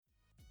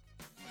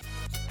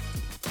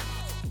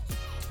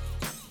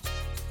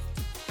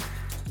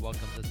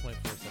Welcome to the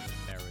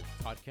 24/7 Marriage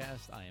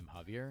Podcast. I am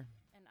Javier.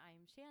 And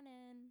I'm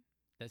Shannon.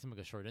 That seemed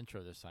like a short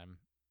intro this time.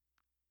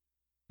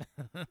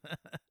 Oh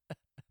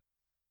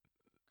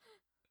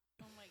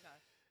my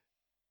gosh.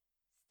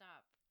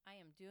 Stop. I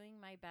am doing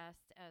my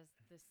best as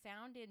the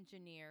sound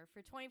engineer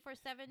for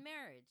 24/7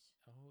 Marriage.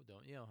 Oh,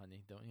 don't yell,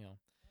 honey. Don't yell.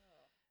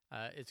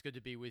 It's good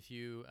to be with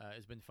you.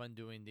 It's been fun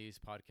doing these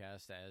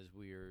podcasts as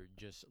we're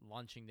just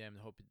launching them.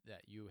 I hope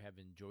that you have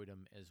enjoyed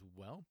them as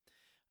well.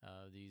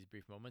 These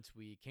brief moments.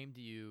 We came to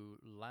you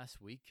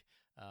last week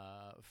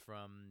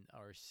from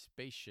our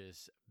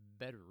spacious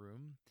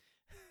bedroom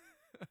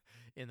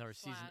in our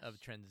season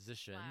of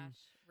transition.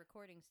 /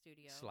 recording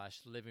studio.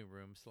 / living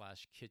room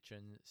 /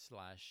 kitchen /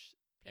 Pantry.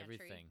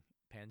 everything.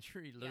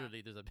 Pantry.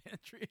 Literally, There's a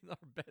pantry in our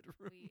bedroom.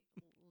 We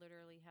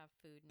literally have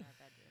food in our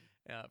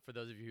bedroom. For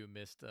those of you who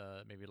missed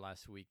maybe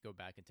last week, go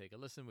back and take a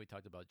listen. We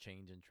talked about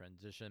change and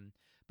transition,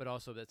 but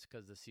also that's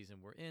because the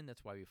season we're in.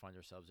 That's why we find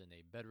ourselves in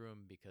a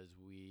bedroom, because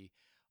we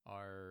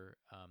are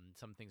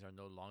some things are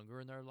no longer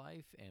in our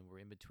life, and we're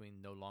in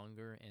between no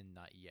longer and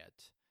not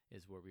yet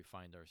is where we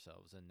find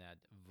ourselves in that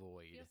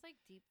void. Feels like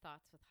Deep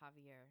Thoughts with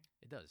Javier.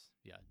 It does.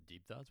 Yeah.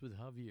 Deep Thoughts with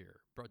Javier,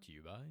 brought to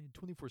you by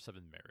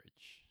 24/7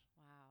 Marriage.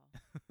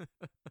 Wow.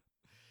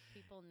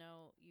 People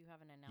know you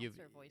have an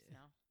announcer voice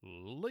now.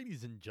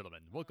 Ladies and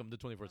gentlemen, welcome to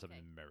 24/7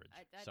 Okay. Marriage.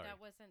 Sorry. That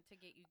wasn't to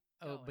get you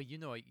Oh, going. but you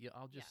know,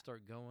 I'll just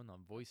start going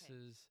on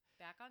voices.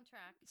 Okay. Back on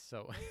track.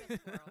 So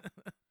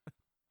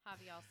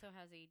Javi also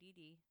has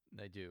ADD.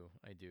 I do.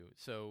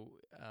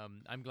 So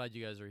I'm glad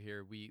you guys are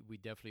here. We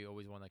definitely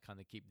always want to kind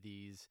of keep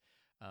these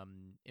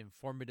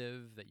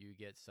informative, that you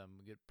get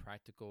some good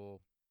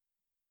practical,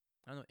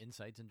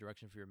 insights and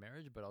direction for your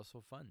marriage, but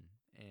also fun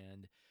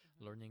and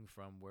learning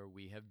from where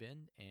we have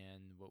been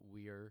and what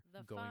we are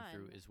going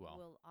through as well.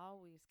 Will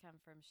always come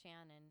from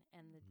Shannon,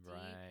 and the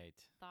deep,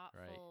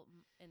 thoughtful,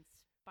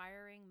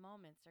 inspiring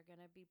moments are going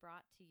to be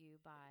brought to you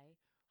by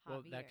Javier.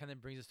 Well, that kind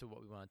of brings us to what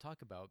we want to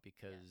talk about,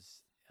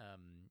 because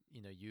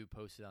you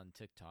posted on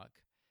TikTok.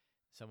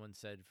 Someone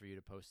said for you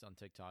to post on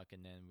TikTok,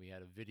 and then we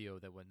had a video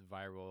that went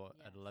viral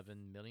at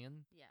 11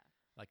 million. Yeah.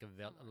 Like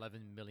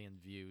 11 million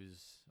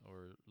views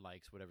or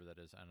likes, whatever that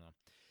is. I don't know.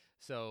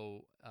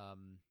 So,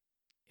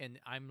 and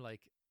I'm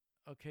like,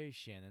 okay,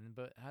 Shannon,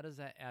 but how does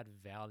that add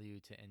value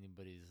to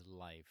anybody's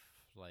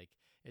life? Like,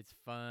 it's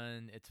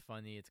fun, it's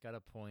funny, it's got a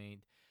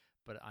point,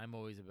 but I'm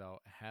always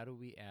about, how do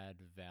we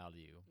add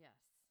value? Yes.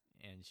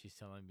 And she's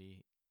telling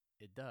me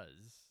it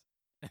does.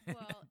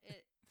 Well,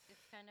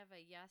 it's kind of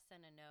a yes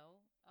and a no.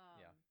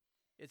 Yeah.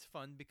 It's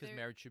fun because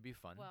marriage should be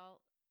fun.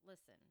 Well,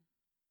 listen.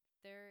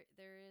 There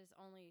is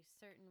only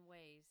certain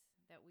ways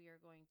that we are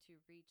going to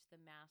reach the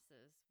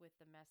masses with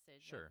the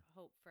message of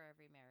hope for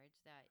every marriage,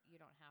 that you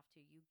don't have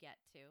to, you get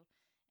to.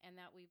 And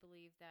that we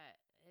believe that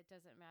it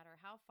doesn't matter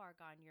how far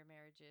gone your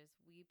marriage is.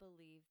 We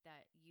believe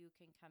that you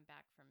can come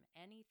back from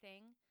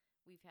anything.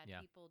 We've had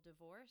people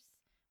divorce.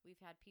 We've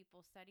had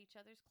people set each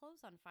other's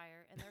clothes on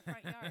fire in their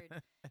front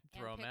yard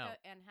Throw them out.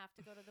 and have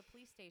to go to the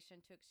police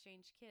station to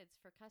exchange kids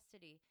for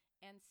custody.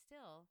 And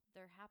still,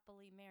 they're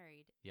happily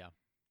married. Yeah.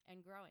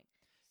 And growing.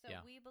 So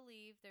we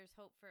believe there's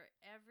hope for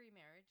every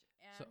marriage.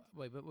 And so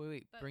wait.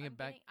 Bring it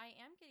back. I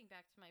am getting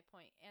back to my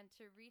point. And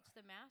to reach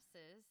the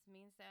masses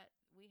means that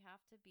we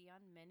have to be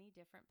on many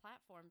different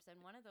platforms.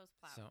 And one of those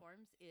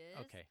platforms is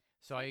okay.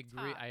 So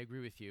TikTok. I agree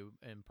with you.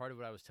 And part of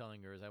what I was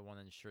telling her is I want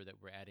to ensure that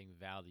we're adding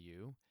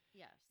value.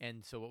 Yes.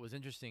 And so what was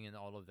interesting in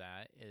all of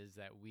that is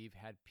that we've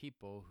had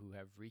people who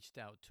have reached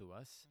out to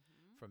us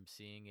from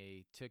seeing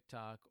a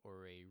TikTok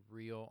or a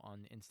reel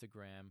on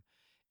Instagram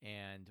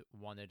and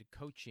wanted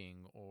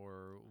coaching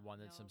or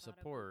wanted some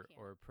support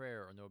or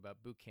prayer or know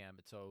about boot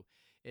camp. So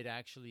it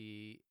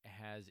actually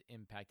has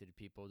impacted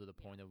people to the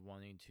point of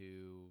wanting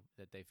to,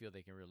 that they feel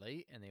they can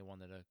relate, and they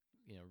wanted to,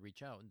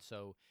 reach out. And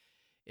so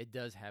it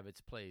does have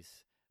its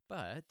place.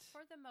 But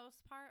for the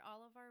most part,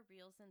 all of our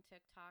reels and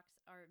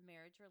TikToks are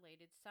marriage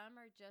related. Some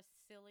are just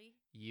silly.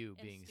 You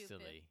being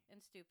silly.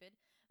 And stupid.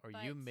 Or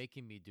you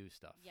making me do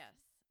stuff. Yes.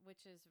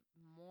 Which is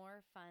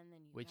more fun than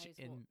you guys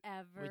will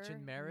ever Which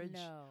in marriage,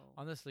 know.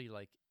 Honestly,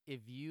 like,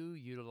 if you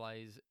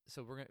utilize,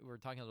 so we're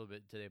talking a little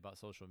bit today about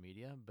social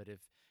media, but if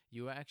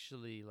you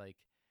actually like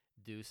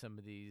do some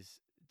of these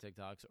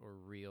TikToks or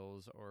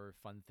reels or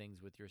fun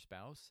things with your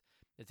spouse,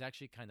 it's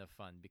actually kind of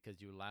fun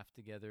because you laugh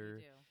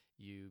together,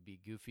 you be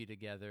goofy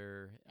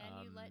together,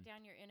 and you let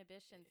down your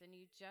inhibitions and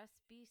you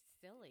just be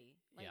silly.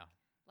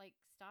 Like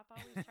stop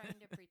always trying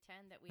to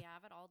pretend that we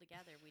have it all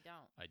together. We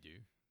don't. I do.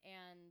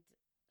 And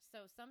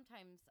so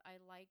sometimes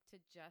I like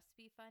to just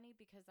be funny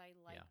because I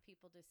like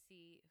people to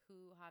see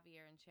who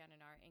Javier and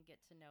Shannon are and get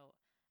to know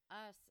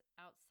us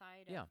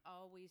outside of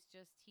always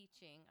just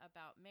teaching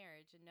about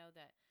marriage, and know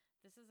that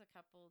this is a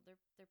couple,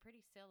 they're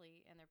pretty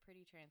silly and they're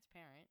pretty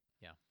transparent.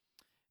 Yeah.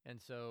 And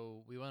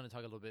so we want to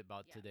talk a little bit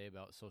about today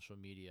about social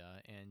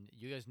media. And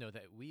you guys know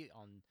that we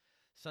on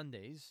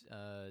Sundays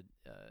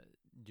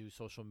do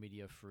social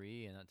media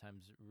free, and at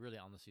times really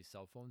honestly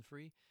cell phone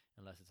free,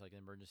 unless it's like an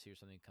emergency or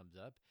something comes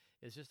up.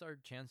 It's just our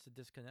chance to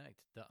disconnect,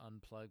 to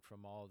unplug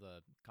from all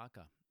the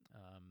caca.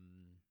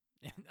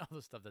 and all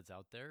the stuff that's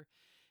out there.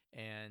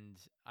 And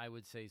I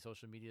would say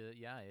social media,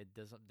 yeah, it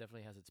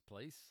definitely has its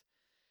place.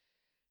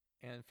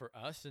 And for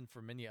us and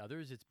for many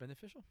others, it's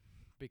beneficial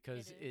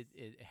because it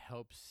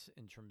helps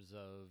in terms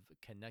of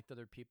connect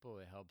other people.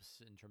 It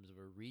helps in terms of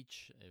a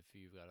reach if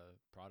you've got a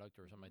product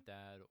or something like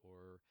that,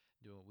 or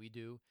doing what we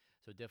do.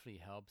 So it definitely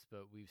helps,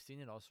 but we've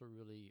seen it also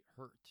really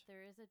hurt.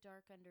 There is a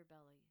dark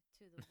underbelly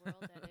to the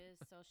world that is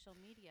social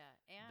media.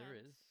 And there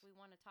is. We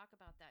want to talk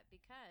about that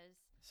because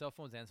cell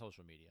phones and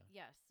social media.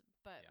 Yes,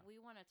 but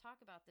we want to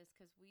talk about this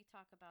because we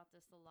talk about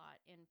this a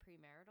lot in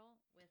premarital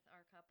with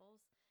our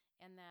couples,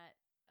 and that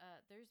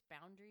there's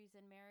boundaries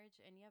in marriage,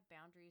 and you have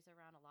boundaries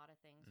around a lot of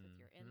things with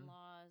your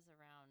in-laws,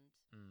 around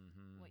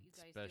what you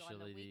guys do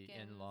on the weekends, the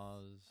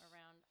in-laws,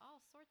 around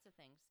all sorts of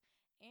things.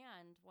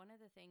 And one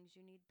of the things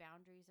you need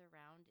boundaries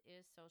around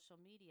is social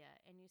media.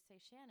 And you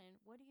say,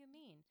 Shannon, what do you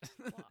mean?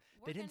 Well,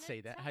 they didn't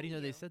say that. How do you know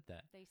they said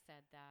that? They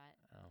said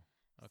that. Oh,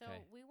 okay. So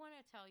we want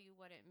to tell you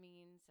what it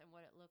means and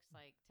what it looks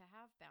like to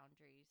have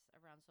boundaries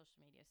around social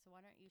media. So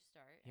why don't you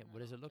start? Yeah,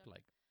 what does it look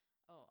like?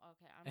 Oh,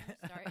 okay. I'm going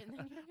to start, and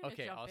then you're going to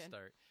okay, jump I'll in.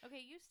 start.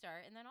 Okay, you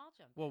start, and then I'll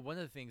jump Well, one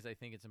of the things I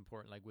think it's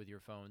important, like with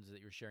your phones, that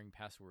you're sharing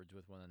passwords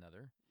with one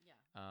another. Yeah.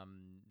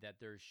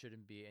 That there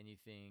shouldn't be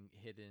anything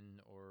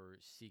hidden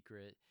or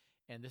secret.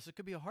 And this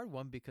could be a hard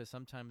one because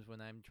sometimes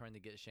when I'm trying to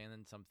get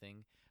Shannon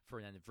something for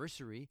an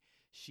anniversary,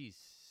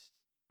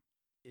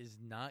 is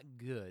not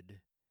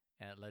good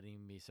at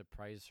letting me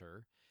surprise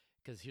her.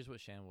 Because here's what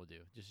Shannon will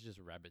do. This is just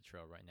a rabbit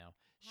trail right now.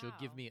 She'll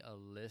give me a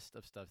list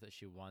of stuff that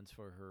she wants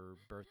for her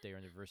birthday or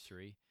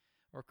anniversary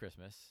or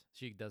Christmas.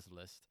 She does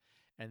list.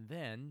 And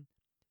then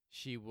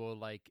she will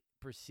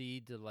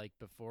proceed to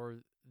before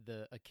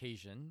the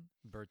occasion,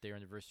 birthday or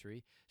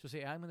anniversary, she'll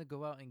say, I'm going to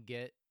go out and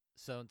get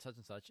such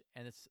and such.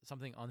 And it's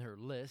something on her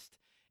list.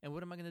 And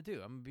what am I going to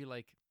do? I'm going to be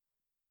like,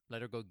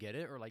 let her go get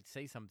it or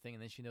say something.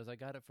 And then she knows I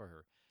got it for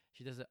her.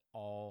 She does it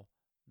all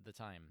the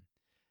time.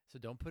 So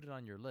don't put it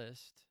on your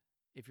list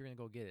if you're going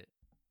to go get it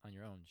on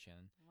your own,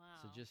 Shannon.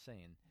 Wow. So just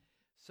saying.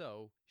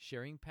 So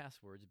sharing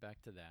passwords,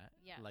 back to that.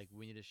 Yes.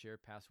 We need to share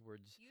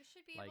passwords. You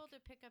should be able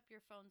to pick up your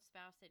phone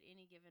spouse at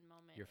any given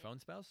moment. Your phone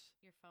spouse?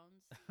 Your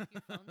phone spouse?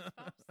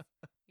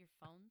 Your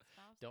phone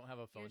spouse? Don't have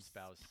a phone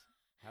spouse.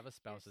 Have a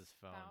spouse's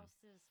phone.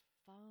 Spouse's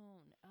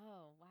phone.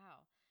 Oh,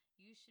 wow.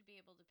 You should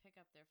be able to pick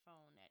up their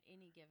phone at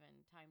any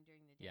given time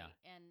during the day. Yeah.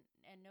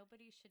 And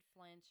nobody should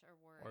flinch or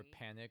worry. Or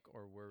panic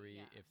or worry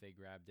if they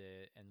grabbed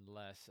it,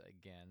 unless,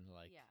 again,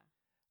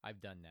 I've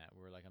done that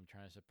where I'm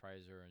trying to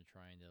surprise her and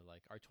trying to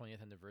our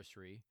 20th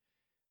anniversary.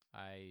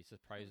 I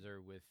surprised her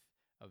with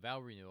a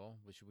vow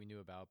renewal, which we knew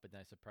about, but then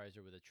I surprised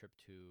her with a trip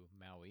to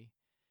Maui,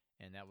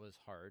 and that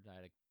was hard. I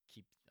had to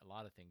keep a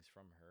lot of things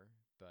from her,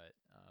 but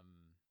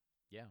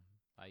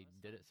I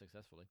did it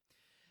successfully.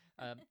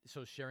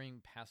 So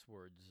sharing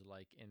passwords,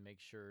 and make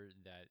sure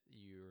that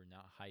you're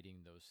not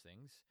hiding those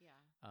things. Yeah.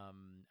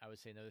 I would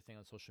say another thing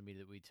on social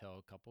media that we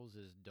tell couples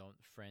is don't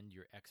friend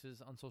your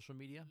exes on social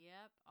media.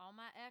 Yep. All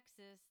my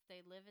exes,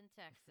 they live in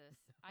Texas.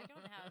 I do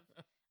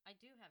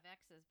have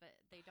exes, but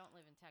they don't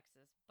live in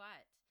Texas.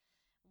 But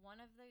one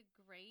of the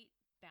great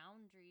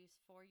boundaries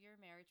for your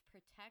marriage,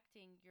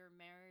 protecting your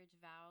marriage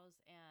vows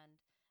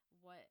and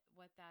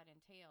what that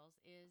entails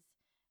is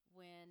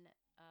when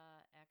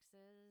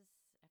exes,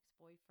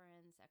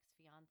 ex-boyfriends,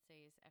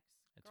 ex-fiancés,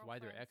 ex-girlfriends. That's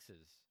why they're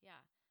exes. Yeah.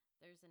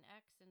 There's an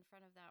X in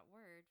front of that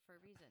word for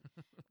a reason.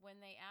 When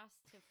they ask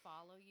to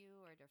follow you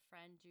or to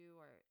friend you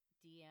or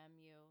DM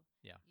you,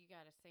 you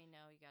got to say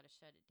no. You got to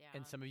shut it down.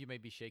 And some of you may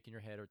be shaking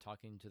your head or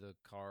talking to the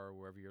car or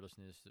wherever you're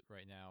listening to this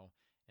right now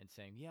and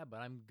saying, yeah,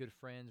 but I'm good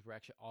friends. We're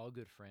actually all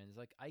good friends.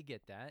 I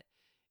get that.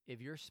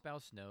 If your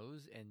spouse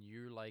knows and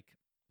you're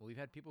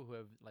we've had people who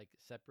have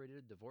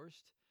separated,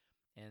 divorced,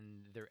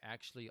 and they're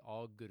actually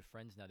all good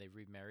friends now. They've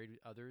remarried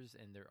others,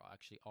 and they're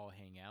actually all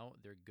hang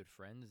out. They're good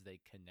friends. They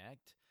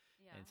connect.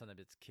 Yeah. And sometimes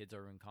it's kids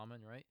are in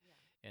common, right?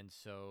 Yeah. And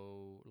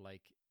so,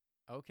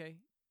 okay,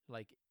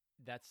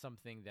 that's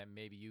something that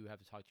maybe you have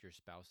to talk to your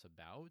spouse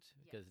about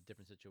because it's a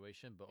different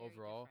situation. But Very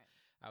overall,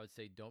 different. I would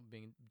say don't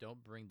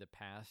bring the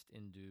past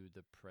into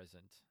the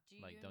present.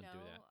 Don't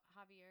do that.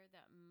 Javier,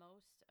 that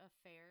most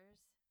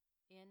affairs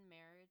in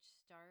marriage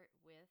start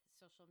with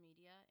social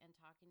media and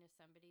talking to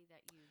somebody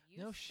that you used to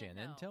know. No,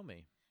 Shannon, tell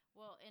me.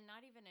 Well, and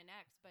not even an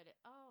ex, but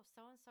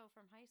so-and-so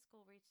from high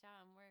school reached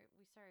out and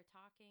we started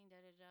talking,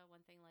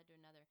 one thing led to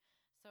another.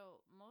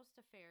 So most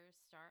affairs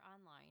start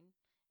online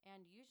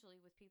and usually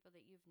with people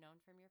that you've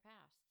known from your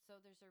past. So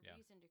there's a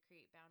reason to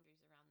create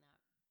boundaries around that.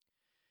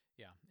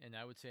 Yeah, and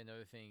I would say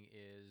another thing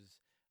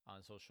is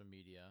on social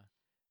media,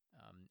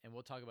 and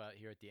we'll talk about it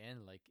here at the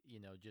end,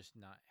 just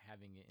not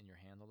having it in your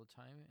hand all the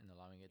time and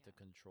allowing it to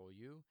control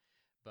you.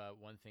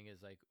 But one thing is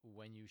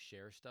when you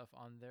share stuff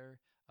on there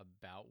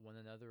about one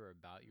another or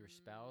about your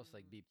spouse,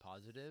 be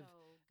positive.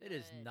 So it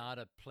is not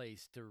a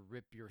place to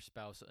rip your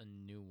spouse a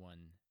new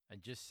one And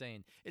just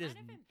saying, it is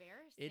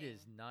embarrassing. It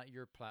is not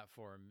your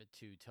platform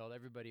to tell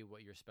everybody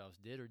what your spouse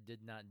did or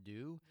did not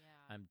do.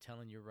 Yeah. I'm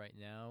telling you right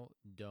now,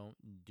 don't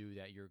do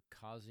that. You're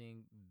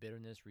causing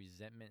bitterness,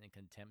 resentment, and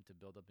contempt to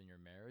build up in your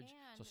marriage.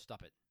 And so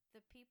stop it. The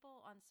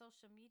people on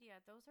social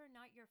media, those are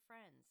not your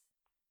friends.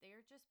 They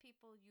are just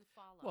people you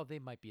follow. Well, they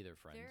might be their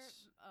friends. They're,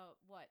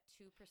 what,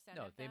 2%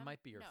 no, of them? They might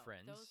be your no,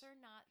 friends. Those are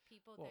not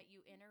people that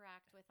you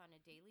interact with on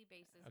a daily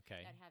basis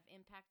okay. that have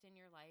impact in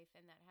your life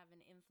and that have an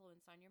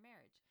influence on your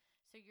marriage.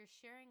 So you're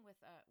sharing with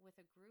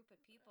a group of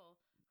people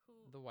who...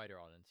 The wider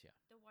audience, yeah.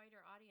 The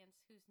wider audience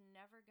who's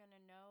never going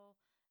to know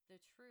the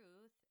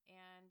truth,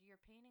 and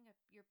you're painting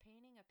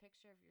a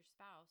picture of your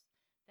spouse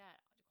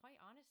that, quite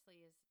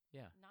honestly, is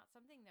not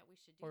something that we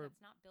should do.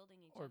 That's not building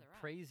each other up. Or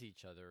praise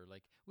each other.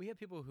 Like, we have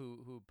people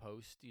who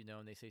post,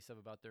 and they say stuff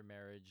about their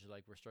marriage,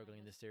 like, we're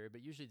struggling in this area, but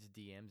usually it's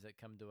DMs that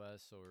come to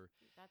us, or...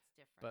 That's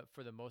different. But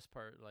for the most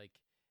part, like...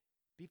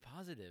 Be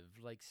positive,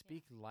 like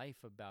speak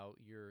life about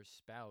your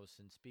spouse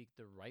and speak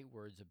the right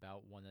words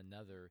about one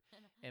another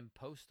and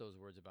post those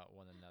words about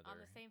one another. On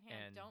the same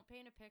hand, don't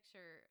paint a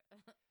picture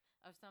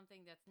of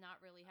something that's not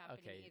really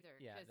happening either.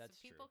 Yeah, that's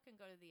people true. can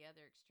go to the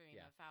other extreme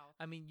of how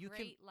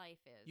life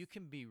is. You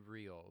can be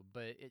real,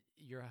 but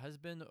your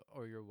husband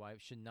or your wife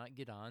should not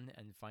get on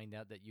and find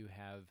out that you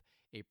have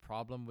a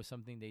problem with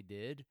something they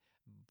did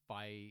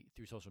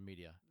through social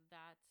media.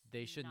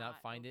 They should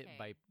not find it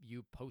by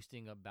you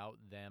posting about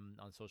them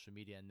on social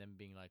media and them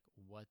being like,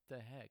 what the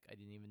heck? I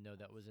didn't even know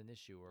that was an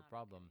issue or a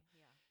problem.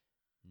 Okay.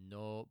 Yeah.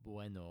 No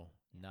bueno.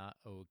 Not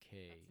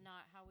okay. That's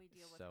not how we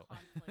deal with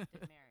conflict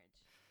in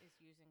marriage, is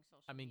using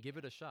social media. Give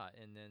it a shot,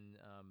 and then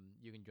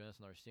you can join us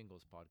on our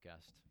singles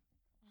podcast.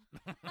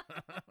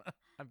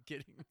 I'm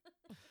kidding.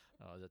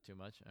 Oh, is that too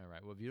much? All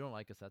right. Well, if you don't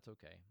like us, that's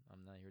okay.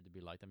 I'm not here to be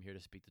liked. I'm here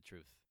to speak the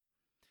truth.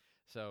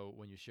 So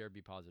when you share,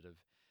 be positive.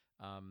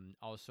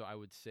 Also, I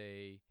would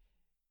say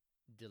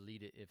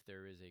delete it if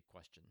there is a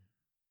question.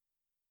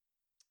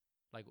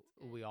 Like,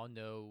 we all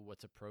know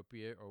what's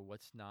appropriate or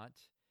what's not,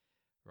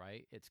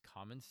 right? It's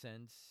common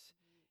sense.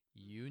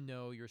 You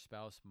know your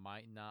spouse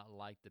might not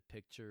like the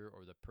picture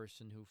or the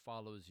person who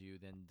follows you,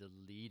 then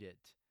delete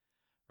it,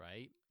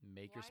 right?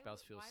 Make your spouse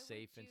feel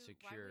safe and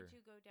secure. Why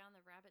would you go down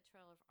the rabbit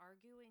trail of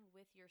arguing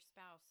with your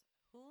spouse,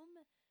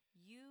 whom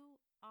you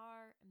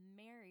are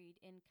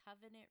married in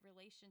covenant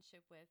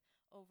relationship with,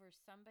 over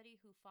somebody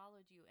who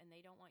followed you and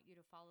they don't want you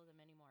to follow them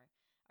anymore?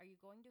 Are you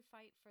going to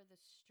fight for the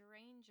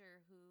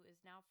stranger who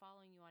is now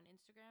following you on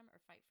Instagram,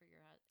 or fight for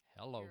your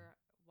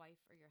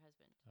wife or your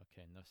husband?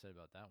 Okay, enough said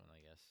about that one,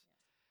 I guess.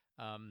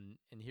 Yes.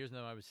 And here's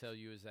another I would tell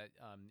you is that,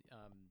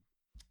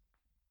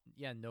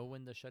 know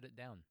when to shut it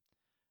down.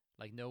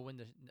 Like, know when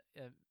to,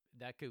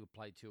 that could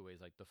apply two ways,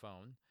 like the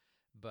phone,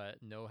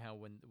 but know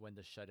when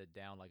to shut it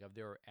down. Like, if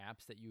there are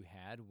apps that you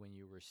had when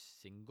you were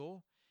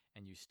single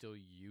and you still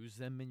use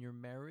them in your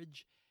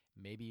marriage,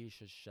 maybe you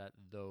should shut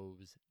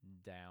those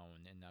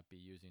down and not be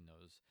using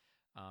those.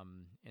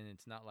 And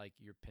it's not like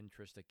your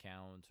Pinterest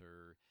account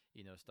or,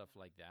 stuff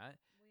like that.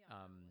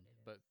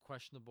 But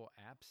questionable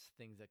apps,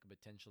 things that could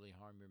potentially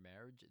harm your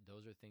marriage,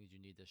 those are things you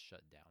need to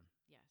shut down.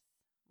 Yes,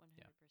 100%.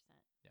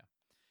 Yeah.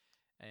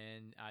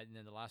 And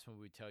then the last one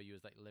we would tell you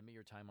is, like, limit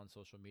your time on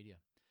social media.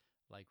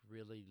 Like,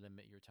 really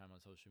limit your time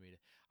on social media.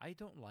 I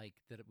don't like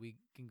that we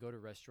can go to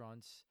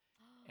restaurants,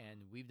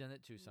 and we've done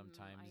it too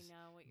sometimes. I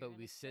know what you're But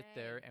we sit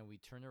there and we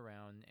turn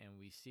around and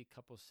we see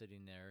couples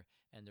sitting there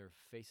and their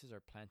faces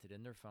are planted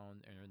in their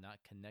phone and they're not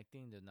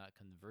connecting, they're not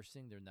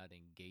conversing, they're not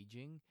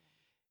engaging.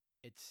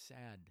 It's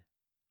sad.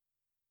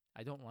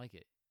 I don't like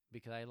it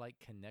because I like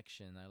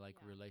connection. I like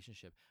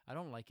relationship. I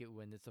don't like it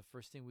when it's the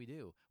first thing we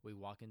do. We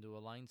walk into a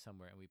line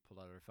somewhere and we pull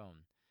out our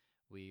phone.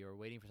 We are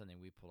waiting for something,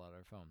 we pull out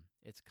our phone.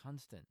 It's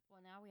constant. Well,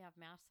 now we have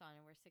masks on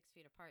and we're 6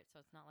 feet apart, so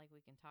it's not like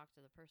we can talk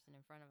to the person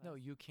in front of us. No,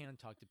 you can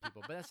talk to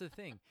people. But that's the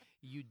thing.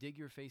 You dig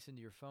your face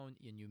into your phone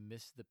and you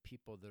miss the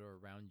people that are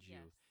around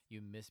you. Yes. You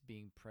miss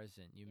being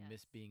present. You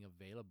miss being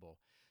available.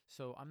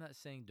 So I'm not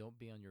saying don't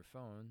be on your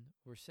phone.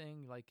 We're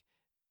saying, like,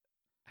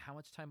 how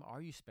much time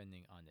are you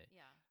spending on it?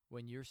 Yeah.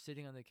 When you're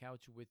sitting on the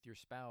couch with your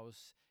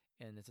spouse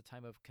and it's a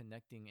time of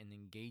connecting and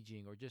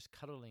engaging or just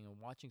cuddling and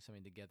watching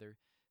something together,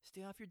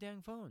 stay off your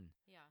dang phone.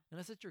 Yeah.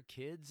 Unless it's your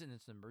kids and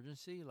it's an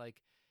emergency,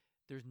 like,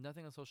 there's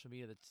nothing on social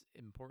media that's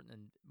important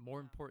and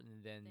more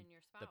important than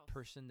your spouse. The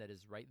person that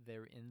is right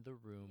there in the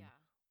room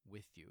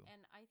with you.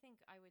 And I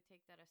think I would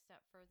take that a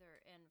step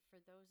further. And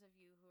for those of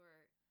you who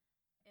are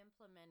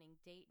implementing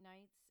date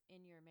nights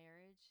in your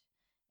marriage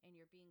and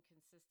you're being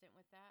consistent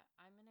with that,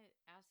 I'm going to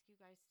ask you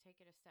guys to take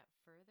it a step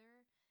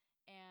further.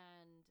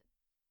 And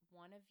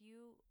one of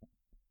you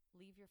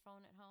leave your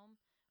phone at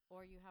home,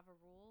 or you have a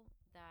rule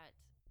that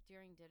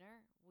during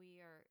dinner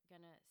we are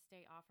going to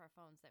stay off our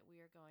phones, that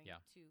we are going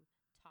to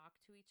talk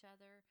to each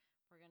other.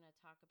 We're going to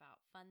talk about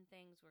fun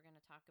things. We're going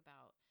to talk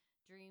about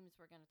dreams.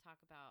 We're going to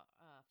talk about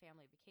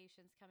family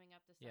vacations coming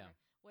up this summer.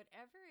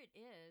 Whatever it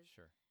is,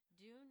 Sure.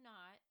 do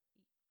not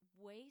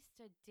waste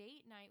a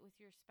date night with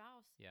your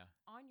spouse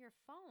on your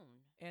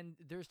phone. And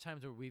there's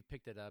times where we've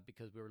picked it up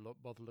because we were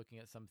both looking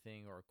at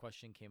something, or a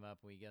question came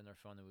up and we get on our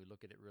phone and we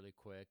look at it really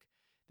quick.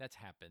 That's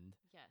happened.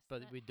 Yes.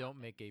 But we don't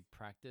make a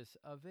practice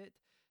of it.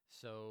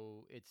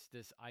 So it's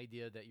this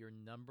idea that your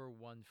number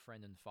one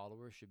friend and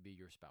follower should be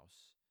your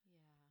spouse. Yeah.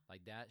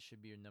 Like that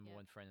should be your number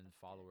one friend and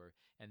follower.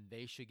 Good. And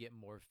they should get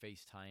more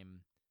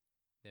FaceTime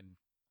than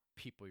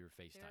people you're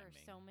FaceTiming. There are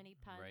so many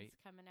puns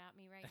coming at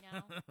me right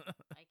now.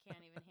 I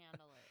can't even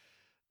handle it.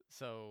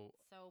 So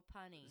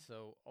punny.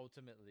 So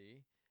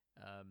ultimately,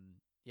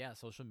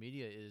 social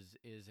media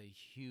is a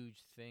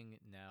huge thing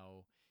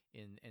now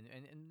and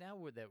now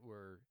we're this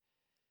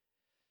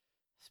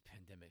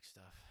pandemic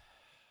stuff.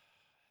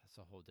 That's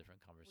a whole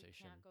different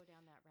conversation. We can't go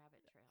down that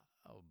rabbit trail.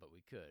 Oh, but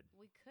we could.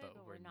 We could,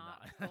 but we're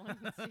not going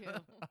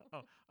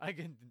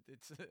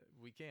to.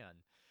 We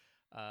can.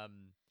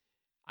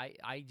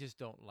 I just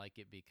don't like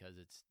it because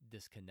it's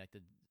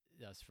disconnected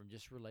us from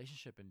just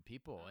relationship and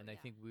people. I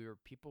think we are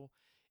people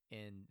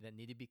that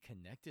need to be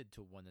connected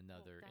to one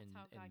another in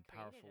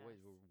powerful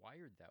ways. We're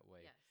wired that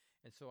way. Yes.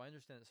 And so I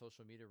understand that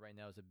social media right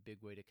now is a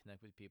big way to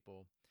connect with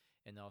people,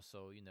 and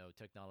also,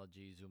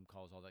 technology, Zoom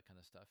calls, all that kind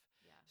of stuff.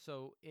 Yeah.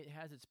 So it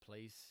has its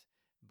place,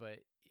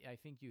 but I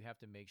think you have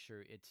to make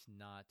sure it's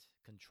not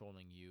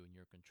controlling you and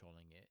you're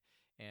controlling it.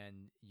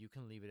 And you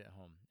can leave it at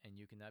home, and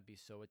you cannot be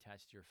so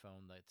attached to your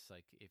phone that it's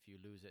like if you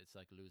lose it, it's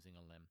like losing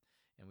a limb.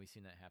 And we've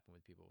seen that happen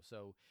with people.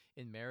 So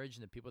in marriage,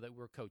 and the people that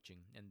we're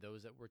coaching and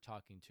those that we're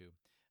talking to,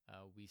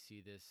 we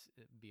see this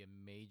be a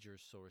major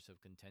source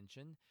of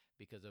contention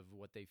because of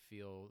what they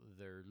feel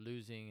they're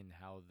losing and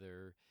how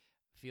they're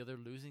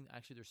losing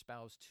actually their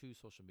spouse to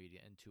social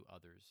media and to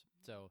others.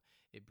 Mm-hmm. So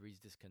it breeds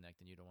disconnect,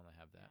 and you don't want to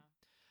have that.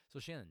 Yeah. So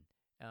Shannon,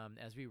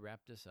 as we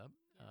wrap this up,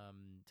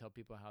 tell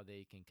people how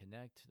they can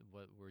connect,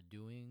 what we're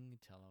doing.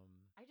 Tell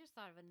them. I just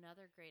thought of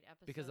another great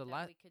episode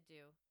that we could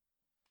do,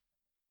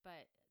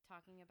 but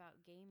talking about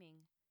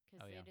gaming.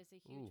 Because it is a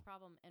huge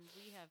problem, and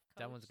we have coached.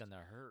 That one's gonna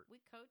hurt.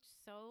 We coach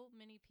so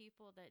many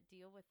people that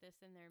deal with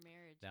this in their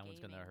marriage. That gaming.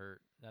 one's gonna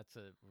hurt.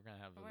 We're gonna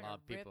have a lot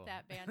of people. Rip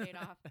that Band-Aid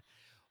off.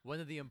 One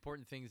of the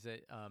important things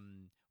that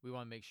we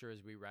want to make sure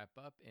as we wrap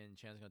up, and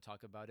Shannon's going to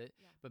talk about it,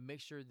 but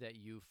make sure that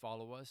you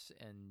follow us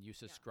and you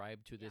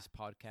subscribe to this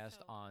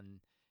podcast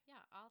on. Yeah,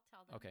 I'll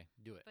tell them. Okay,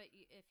 do it. But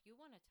if you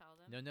want to tell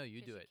them, no,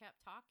 you do it. You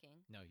kept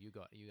talking. No, you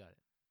got it.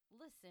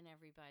 Listen,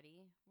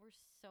 everybody, we're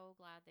so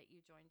glad that you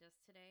joined us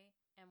today,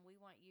 and we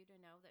want you to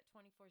know that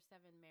 24/7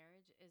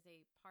 Marriage is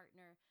a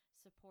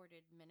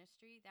partner-supported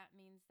ministry. That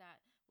means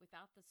that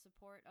without the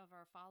support of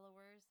our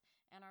followers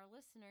and our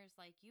listeners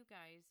like you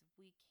guys,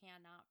 we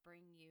cannot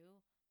bring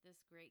you this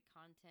great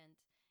content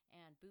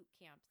and boot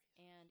camps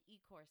and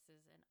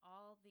e-courses and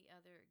all the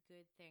other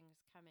good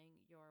things coming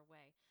your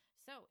way.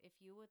 So if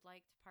you would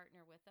like to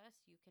partner with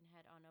us, you can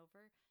head on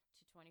over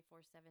to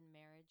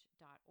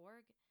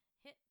 247marriage.org.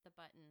 Hit the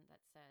button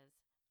that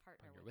says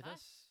partner with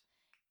us,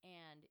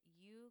 and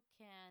you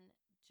can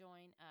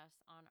join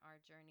us on our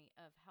journey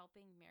of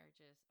helping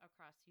marriages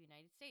across the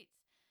United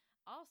States.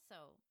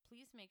 Also,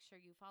 please make sure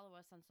you follow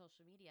us on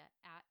social media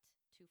at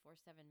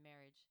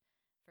 247Marriage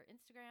for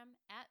Instagram,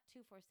 at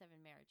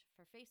 247Marriage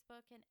for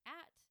Facebook, and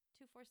at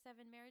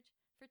 247Marriage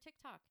for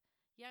TikTok.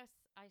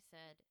 Yes, I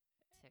said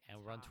TikTok.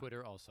 And we're on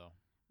Twitter also.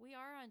 We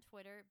are on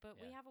Twitter,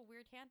 but we have a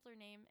weird handler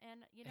name.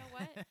 And you know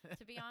what?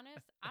 To be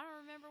honest, I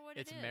don't remember what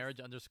it is. It's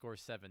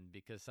marriage_7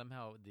 because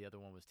somehow the other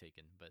one was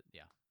taken. But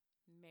yeah.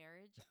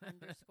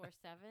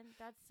 Marriage_7?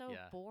 That's so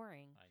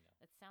boring. I know.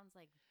 It sounds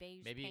like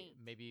beige paint.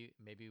 Maybe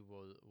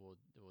we'll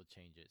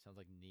change it. It sounds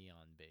like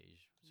neon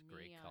beige. It's a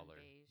great color.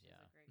 Beige is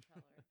a great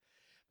color.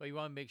 But you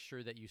want to make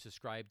sure that you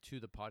subscribe to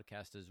the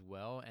podcast as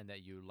well, and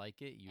that you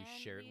like it, you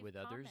share it with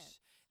others,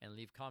 and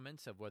leave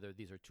comments of whether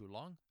these are too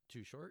long,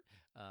 too short,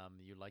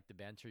 you like the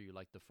banter, you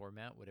like the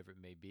format, whatever it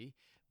may be.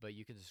 But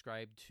you can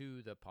subscribe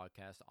to the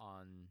podcast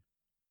on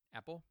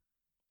Apple,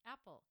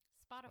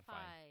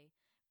 Spotify.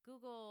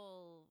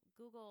 Google,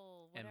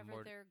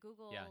 whatever their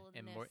Google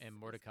and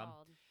more to come.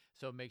 Called.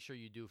 So make sure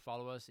you do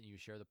follow us and you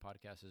share the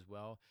podcast as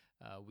well.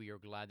 We are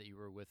glad that you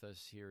were with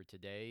us here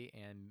today,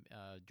 and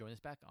join us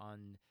back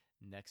on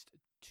next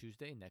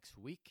Tuesday, next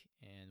week,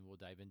 and we'll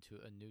dive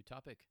into a new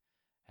topic.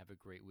 Have a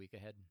great week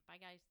ahead. Bye,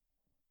 guys.